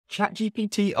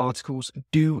ChatGPT articles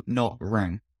do not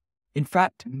rank. In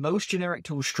fact, most generic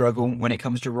tools struggle when it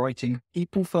comes to writing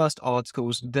people-first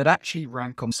articles that actually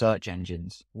rank on search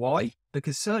engines. Why?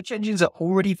 Because search engines are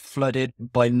already flooded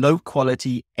by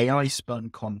low-quality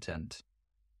AI-spun content.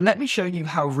 Let me show you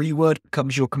how Reword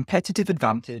becomes your competitive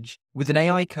advantage with an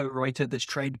AI co-writer that's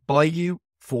trained by you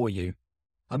for you.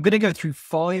 I'm going to go through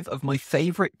 5 of my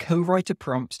favorite co-writer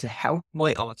prompts to help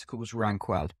my articles rank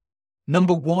well.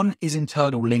 Number 1 is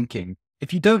internal linking.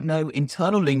 If you don't know,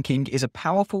 internal linking is a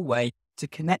powerful way to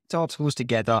connect articles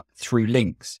together through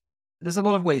links. There's a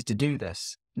lot of ways to do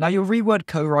this. Now, your Reword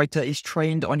co-writer is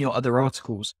trained on your other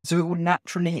articles, so it will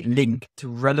naturally link to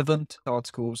relevant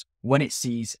articles when it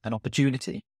sees an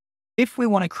opportunity. If we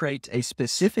want to create a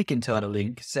specific internal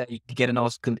link, say to get an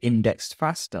article indexed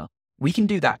faster, we can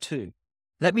do that too.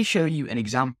 Let me show you an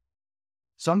example.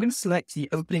 So I'm going to select the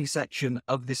opening section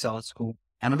of this article,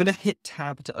 and I'm going to hit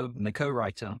Tab to open the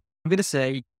co-writer. I'm going to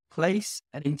say, place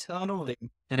an internal link,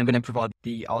 and I'm going to provide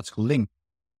the article link.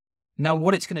 Now,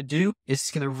 what it's going to do is it's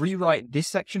going to rewrite this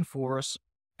section for us,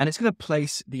 and it's going to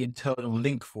place the internal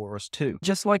link for us too.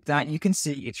 Just like that, you can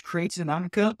see it's created an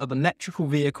anchor of electrical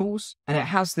vehicles, and it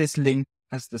has this link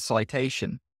as the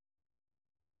citation.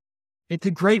 It's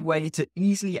a great way to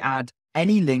easily add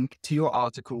any link to your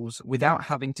articles without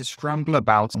having to scramble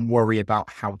about and worry about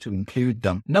how to include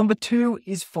them. Number 2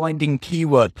 is finding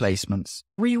keyword placements.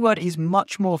 Reword is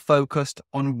much more focused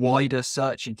on wider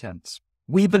search intents.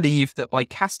 We believe that by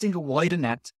casting a wider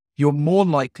net, you're more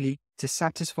likely to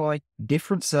satisfy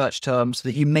different search terms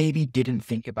that you maybe didn't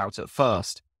think about at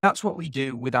first. That's what we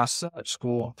do with our search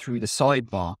score through the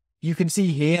sidebar. You can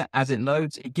see here as it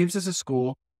loads, it gives us a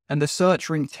score, and the search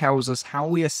ring tells us how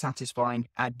we are satisfying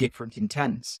our different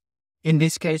intents. In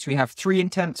this case, we have 3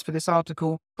 intents for this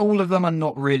article. All of them are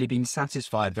not really being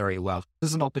satisfied very well.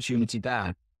 There's an opportunity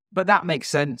there. But that makes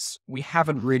sense. We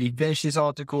haven't really finished this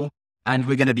article, and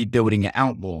we're going to be building it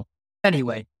out more.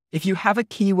 Anyway, if you have a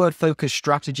keyword-focused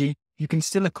strategy, you can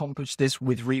still accomplish this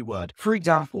with Reword. For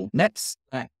example, let's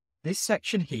select this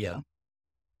section here,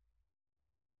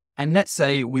 and let's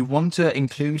say we want to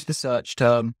include the search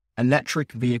term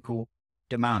electric vehicle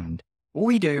demand. All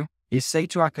we do is say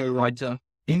to our co-writer,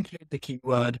 include the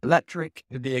keyword electric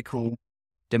vehicle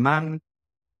demand.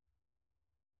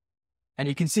 And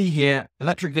you can see here,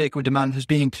 electric vehicle demand has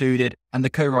been included and the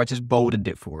co-writer's bolded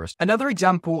it for us. Another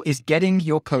example is getting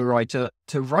your co-writer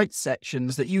to write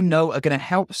sections that you know are going to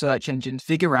help search engines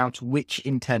figure out which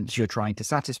intents you're trying to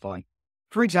satisfy.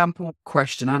 For example,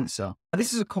 question answer.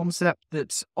 This is a concept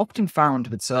that's often found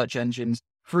with search engines,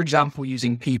 for example,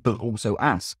 using people also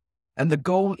ask. And the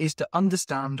goal is to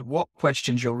understand what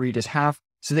questions your readers have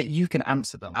so that you can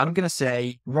answer them. I'm going to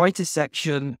say, write a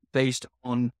section based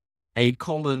on a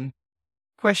column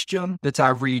question that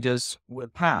our readers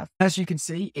will have. As you can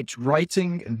see, it's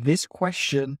writing this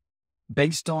question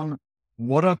based on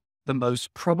what are the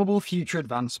most probable future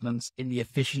advancements in the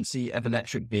efficiency of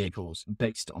electric vehicles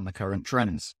based on the current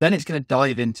trends. Then it's going to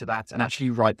dive into that and actually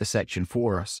write the section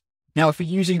for us. Now, if we're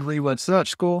using Reword Search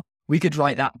Score, we could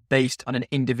write that based on an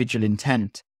individual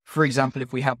intent. For example,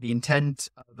 if we have the intent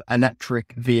of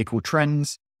electric vehicle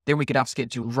trends, then we could ask it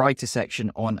to write a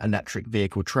section on electric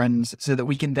vehicle trends so that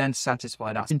we can then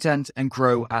satisfy that intent and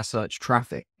grow our search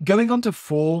traffic. Going on to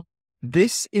 4,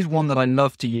 this is one that I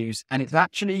love to use, and it's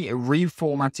actually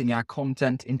reformatting our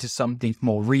content into something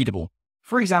more readable.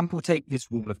 For example, take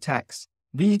this wall of text.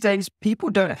 These days, people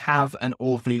don't have an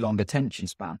awfully long attention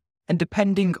span. And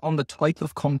depending on the type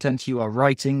of content you are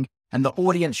writing and the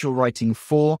audience you're writing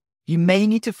for, you may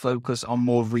need to focus on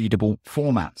more readable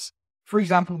formats. For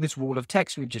example, this wall of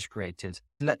text we've just created.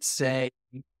 Let's say,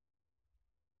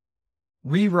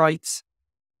 rewrite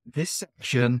this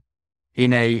section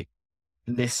in a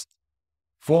list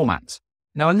format.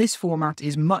 Now, a list format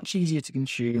is much easier to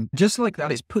consume. Just like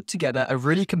that, it's put together a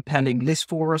really compelling list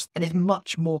for us and is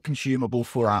much more consumable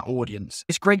for our audience.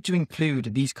 It's great to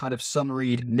include these kind of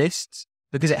summaried lists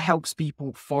because it helps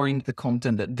people find the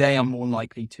content that they are more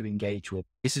likely to engage with.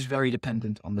 This is very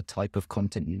dependent on the type of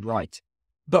content you write.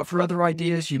 But for other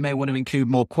ideas, you may want to include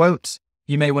more quotes.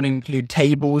 You may want to include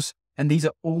tables. And these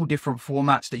are all different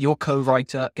formats that your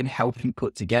co-writer can help you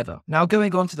put together. Now,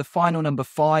 going on to the final number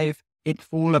 5, it's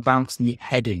all about the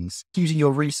headings. Using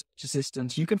your research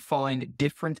assistant, you can find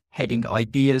different heading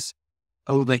ideas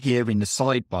over here in the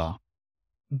sidebar.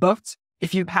 But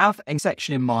if you have a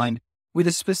section in mind with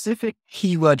a specific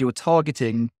keyword you're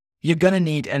targeting, you're going to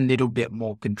need a little bit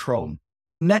more control.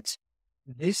 Let's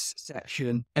this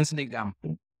section, as an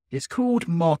example, is called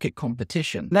market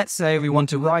competition. Let's say we want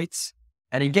to write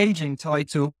an engaging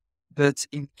title that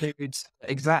includes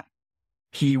exact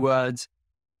keywords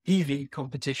EV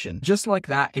competition. Just like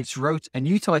that, it's wrote a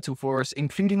new title for us,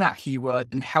 including that keyword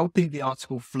and helping the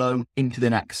article flow into the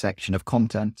next section of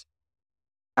content.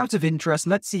 Out of interest,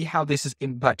 let's see how this has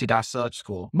impacted our search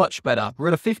score. Much better. We're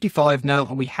at a 55 now,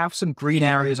 and we have some green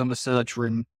areas on the search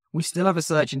rim. We still have a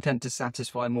search intent to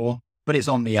satisfy more, but it's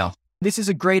on the up. This is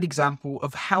a great example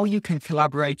of how you can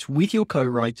collaborate with your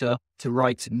co-writer to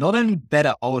write not only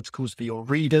better articles for your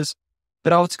readers,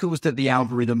 but articles that the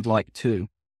algorithm like too.